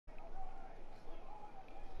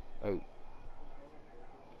Oh.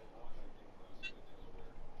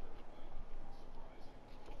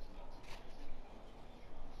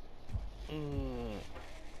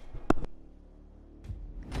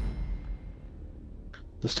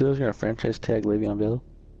 The Steelers are gonna franchise tag Le'Veon Bell.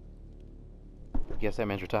 Guess that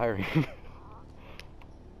man's retiring.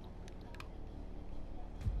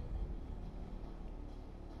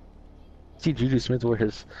 See Juju Smith wear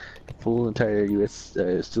his full entire US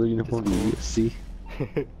Steelers His uniform to school. USC.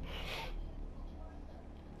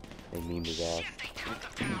 They memed his ass.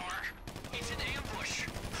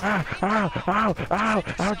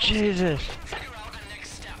 Ow, Jesus!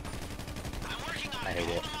 I hate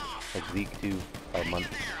it. Like Zeke too, by months.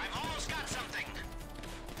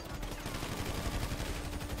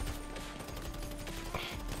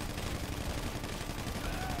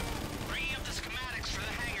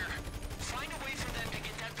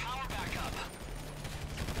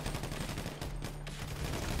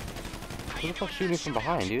 Who the fuck's shooting from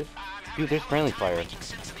behind, dude? Dude, there's friendly fire.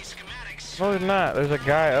 No, there's not. There's a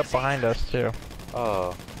guy up behind us, too.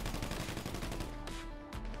 Oh.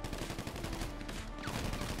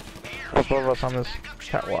 Above us on this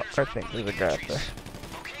catwalk. I think there's a guy up there.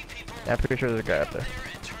 Yeah, I'm pretty sure there's a guy up there.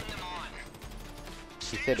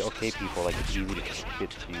 He said okay people, like it's easy to get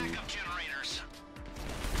to.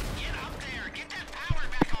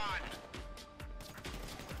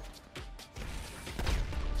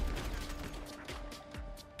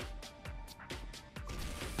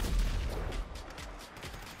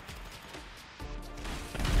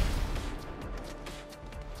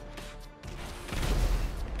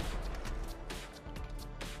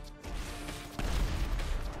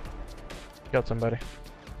 Killed somebody.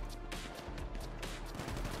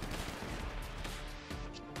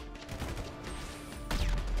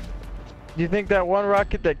 Do you think that one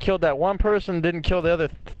rocket that killed that one person didn't kill the other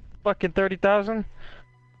fucking 30,000?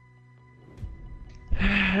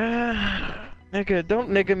 Nigga, don't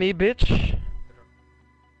nigga me, bitch.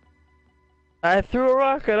 I threw a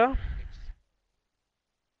rocket, huh?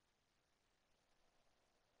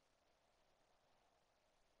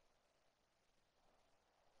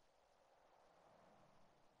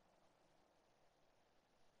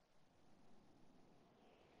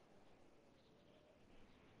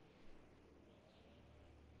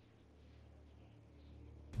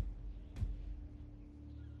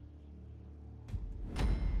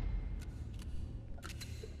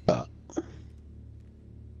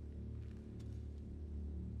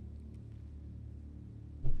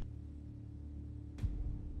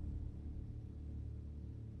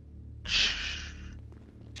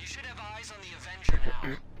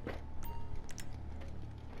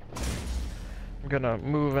 I'm gonna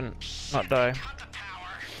move and not die.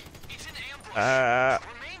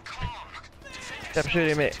 Stop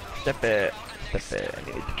shooting me. Stop it. Stop it. I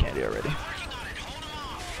need the candy already.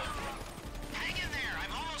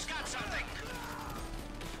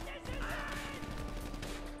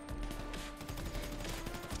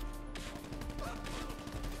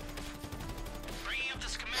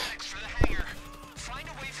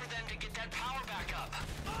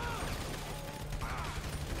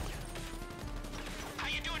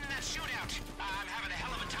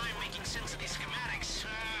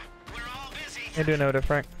 How you doing over there,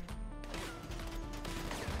 Frank?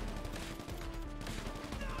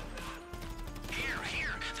 Here,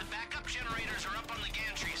 the backup generators are up on the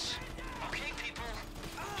gantries. Okay, people,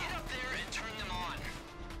 get up there and turn them on.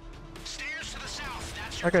 Stairs to the south,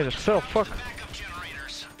 that's your Okay, just fell, fuck. backup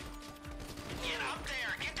generators. Get up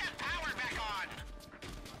there, get that power back on.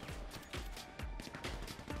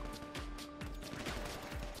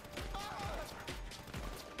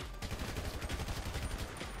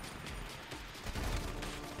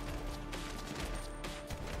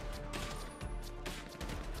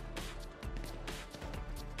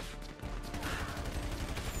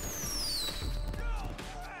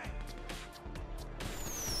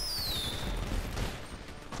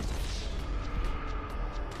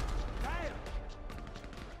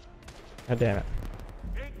 God damn it.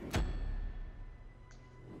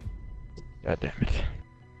 God damn it.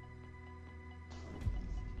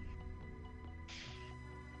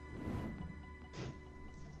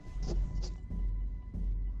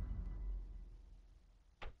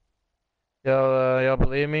 Y'all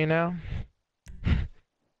believe me now?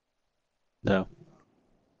 No.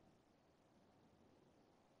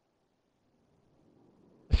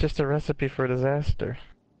 It's just a recipe for disaster.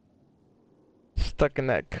 Stuck in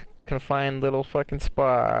that confined little fucking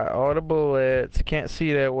spot. All the bullets. Can't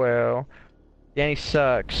see that well. Danny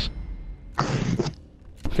sucks.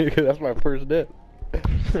 That's my first dip. I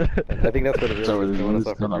think that's what it So really is. the Showing us moves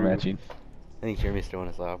off still for not Drew. matching. I think Jeremy's throwing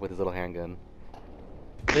us off with his little handgun.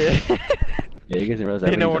 Yeah. Yeah, you guys didn't realize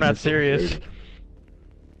that. You know we're really not serious.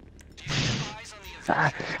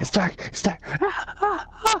 Ah, it's dark. It's dark. Ah, ah,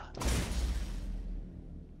 ah.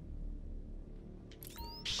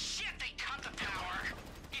 Shit, they cut the power.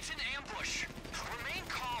 It's an ambush. Remain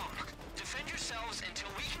calm. Defend yourselves until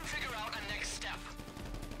we can figure out a next step.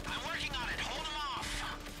 I'm working on it. Hold them off.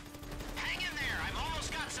 Hang in there. I've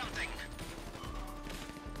almost got something.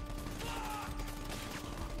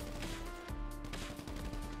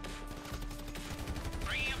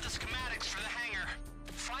 Bringing up the schematics for the hangar.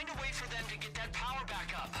 Find a way for them to get that power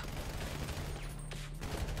back up.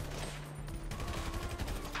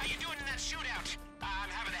 How you doing in that shootout? I'm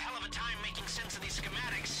having a hell of a time making sense of these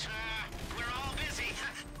schematics. We're all busy.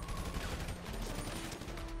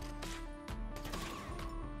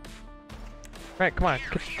 Right, come on,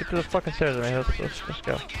 get to the fucking stairs, man. Let's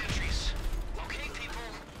go. Okay, people,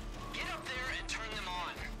 get up there and turn them on.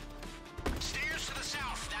 Stairs to the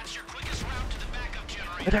south. That's your quickest route to the backup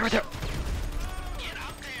generator. Right there. Get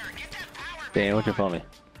up there. Get that power back Dan, what's your on. phone me?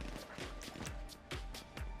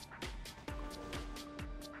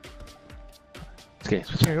 Okay,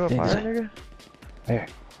 switch. Here, go up Dan, higher, this way. nigga. There.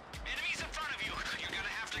 Enemies in front of you. You're gonna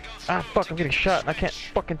have to go through Ah, fuck, I'm getting shot and I can't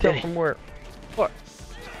fucking tell Danny. from where. What?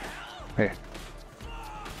 Here.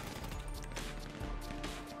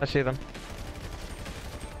 I see them.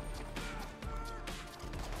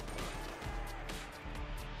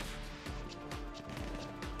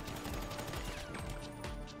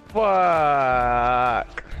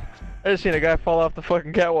 Fuck! I just seen a guy fall off the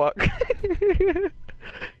fucking catwalk.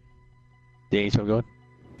 Dan, you still going?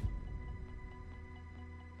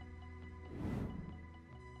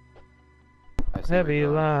 I see where Heavy you're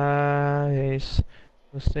going. lies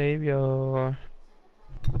will save your.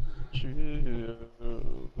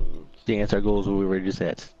 Dan, that's our goals where we were just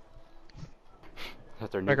at.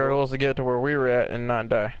 That's our new Make our goal. goal is to get to where we were at and not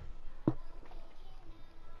die.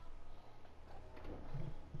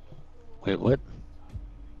 Wait, what?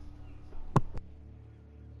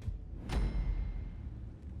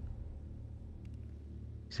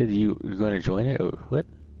 You said you were going to join it, or what?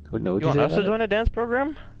 No, what You want say us to about it? join a dance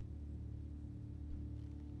program?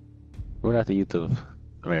 We're not the youth of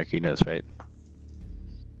America, you know this, right?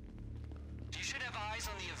 You should have eyes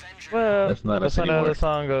on the Avenger. Well, That's not us that's not how anymore. the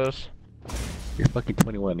song goes. You're fucking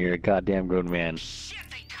 21, you're a goddamn grown man. Shit,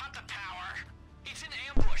 they cut the power. It's an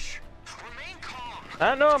ambush. Remain calm.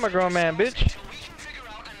 I know I'm a grown man, bitch. Until we can figure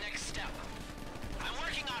out a next step. I'm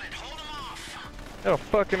working on it. Hold them off. That'll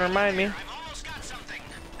fucking remind me. I've almost got something.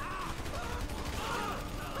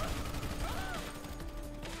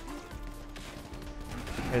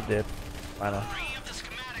 It did. I know. Bringing up the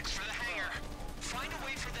schematics for the hangar. Find a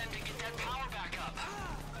way for them to get that power back up.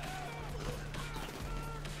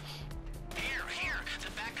 Here.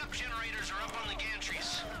 The backup generators are up on the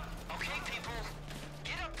gantries. Okay, people,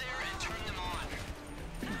 get up there and turn them on.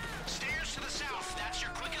 Stairs to the south. That's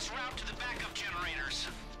your quickest route to the backup generators.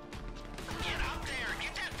 Get up there.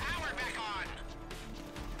 Get that power back on.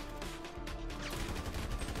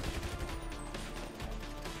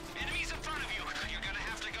 Enemies in front of you. You're gonna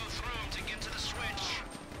have to go through them to get to the switch.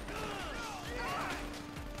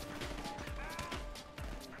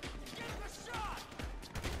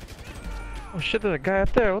 Oh shit, there's a guy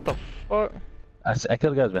up there. What the fuck? I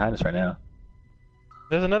killed the guys behind us right now.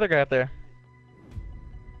 There's another guy up there.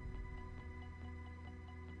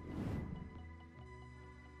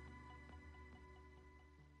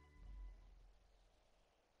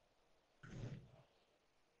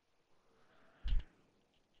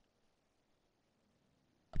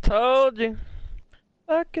 I told you.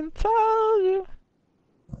 Fucking told you.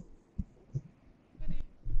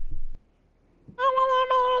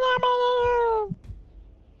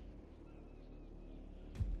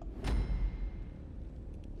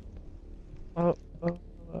 Oh,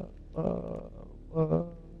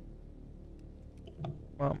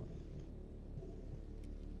 Mama.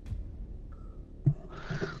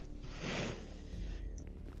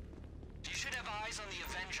 You should have eyes on the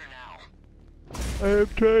Avenger now. I'm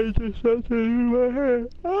trying to something in my head.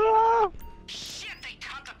 Ah! Shit, they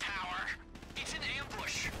cut the power. It's an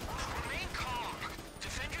ambush. Remain calm.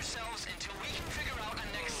 Defend yourselves until we can figure out a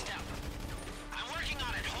next step. I'm working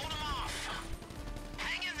on it. Hold them off.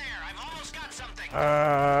 Hang in there. I've almost got something.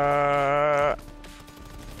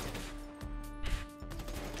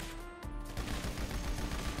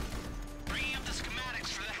 Bringing up the schematics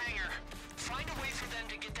for the hangar. Find a way for them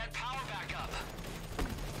to get that power back up.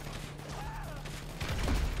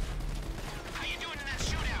 How you doing in that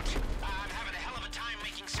shootout? I'm having a hell of a time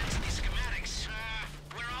making sense of these schematics.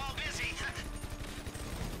 We're all busy.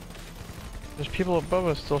 There's people above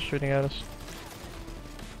us still shooting at us.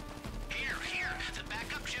 Here, the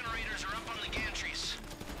backup generators are up on the gantries.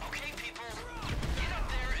 Okay, people, get up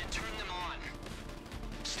there and turn them on.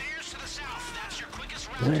 Stairs to the south, that's your quickest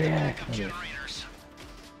route to the backup generators.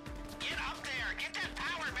 Get up there, get that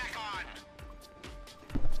power back on.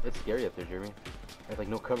 It's scary up there, Jeremy. There's like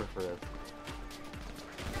no cover for us.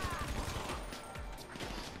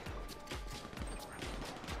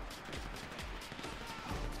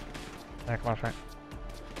 Yeah, come on, Frank.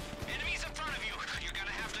 Enemies in front of you. You're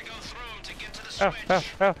gonna have to go through them to get to the Ow,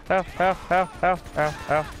 switch. ow, ow, ow, ow, ow, ow,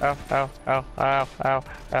 ow, ow, ow, ow, ow, ow,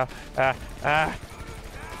 ow, ow, ah.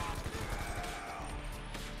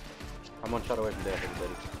 I'm one shot away from death,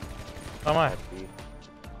 everybody. Oh my.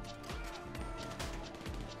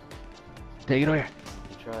 Take it away.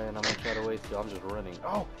 I'm trying, I'm one shot away still, I'm just running.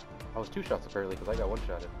 Oh! I was 2 shots apparently, because I got 1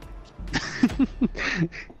 shot.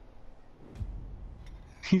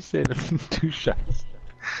 He said 2 shots.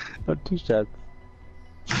 Oh, 2 shots.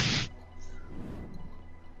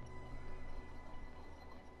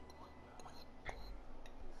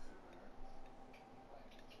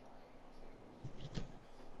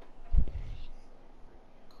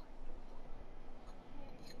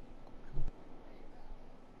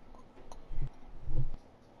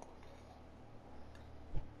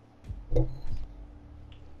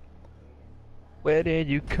 Where did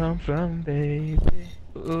you come from, baby?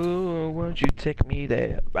 Ooh, won't you take me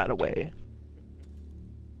there right away?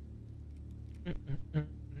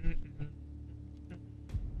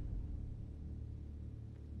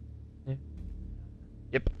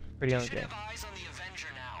 Yep, pretty on the Should game. have eyes on the Avenger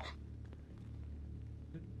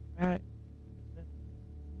now. Alright.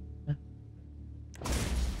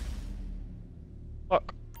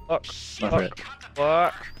 Fuck, fuck, My fuck, Cut the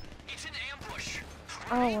fuck. It's an ambush.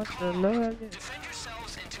 I want to love you. Defend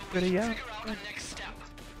yourselves until we Pretty can young. figure out the next step.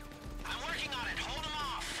 I'm working on it. Hold them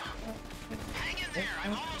off. Hang in there.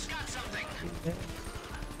 I've almost got something.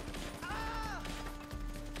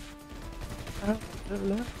 I want to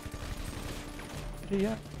love you.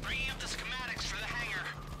 Yeah. Bringing up the schematics for the hangar.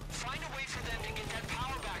 Find a way for them to get that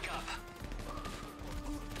power back up.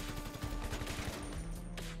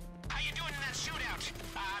 How you doing in that shootout?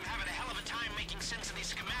 I'm having a hell of a time making sense of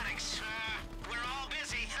these schematics. We're all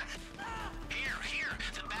busy. Here.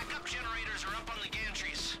 The backup generators are up on the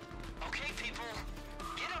gantries. Okay, people.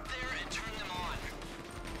 Get up there and turn them on.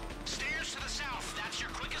 Stairs to the south. That's your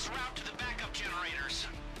quickest route to the backup generators.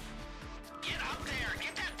 Get up there.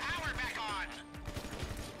 Get that power back on.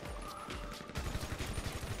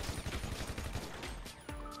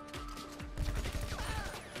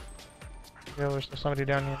 Yeah, there's still somebody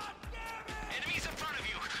down here. Enemies in front of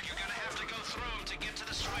you. You're gonna have to go through them to get to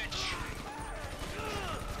the switch.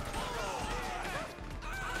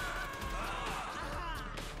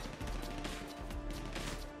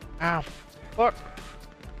 Ow. Fuck.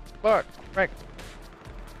 Fuck. Right.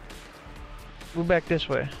 Move back this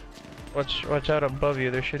way. Watch out above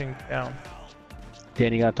you. They're shooting down.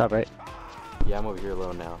 Danny got top right. Yeah, I'm over here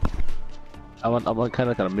alone now. I'm kind of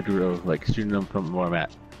like on a mid row, like shooting them from where I'm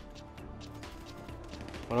at.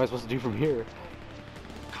 What am I supposed to do from here?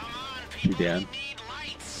 Come on, You people. down? We need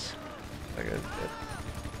lights. Okay.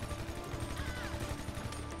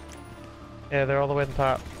 Yeah, they're all the way at the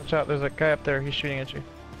top. Watch out. There's a guy up there. He's shooting at you.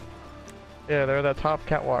 Yeah, they're at that top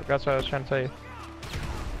catwalk. That's what I was trying to tell you.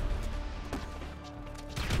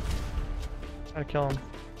 Trying to kill him.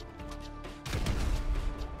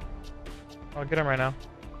 I'll get him right now.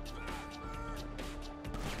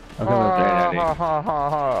 I'm coming up there, Danny. Ha ha ha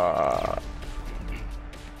ha.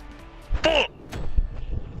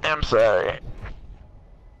 I'm sorry.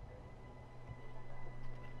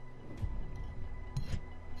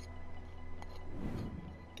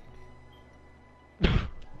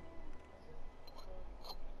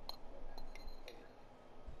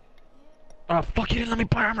 Oh fuck, you didn't let me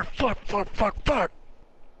buy armor. Fuck.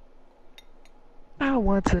 I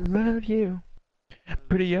want to love you.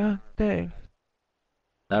 Pretty young thing.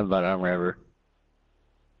 Not about armor ever.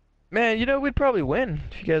 Man, you know, we'd probably win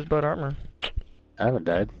if you guys bought armor. I haven't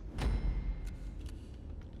died.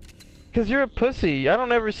 Cause you're a pussy. I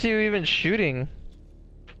don't ever see you even shooting.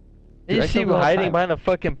 Dude, You I see kill you them all the hiding time. behind a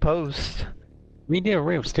fucking post. We need a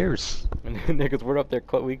way upstairs. Niggas, we're up there,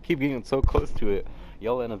 we keep getting so close to it.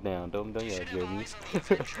 Y'all let us down, don't yell, Jeremy.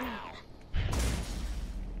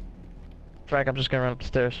 Frank, I'm just gonna run up the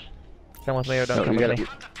stairs. Come with me or don't No, come we with me.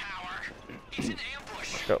 gotta- Cut the power. It's an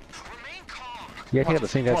ambush. Go. Remain calm. Yeah, I think I got the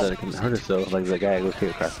same guys that can hurt us though. Like the guy goes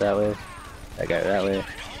across that way, that guy that way. I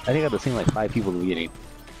think I got the same like 5 people at the beginning.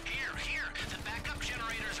 Here. The backup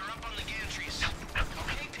generators are up on the gantries.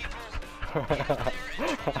 Okay, people. Get up there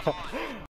and turn them on.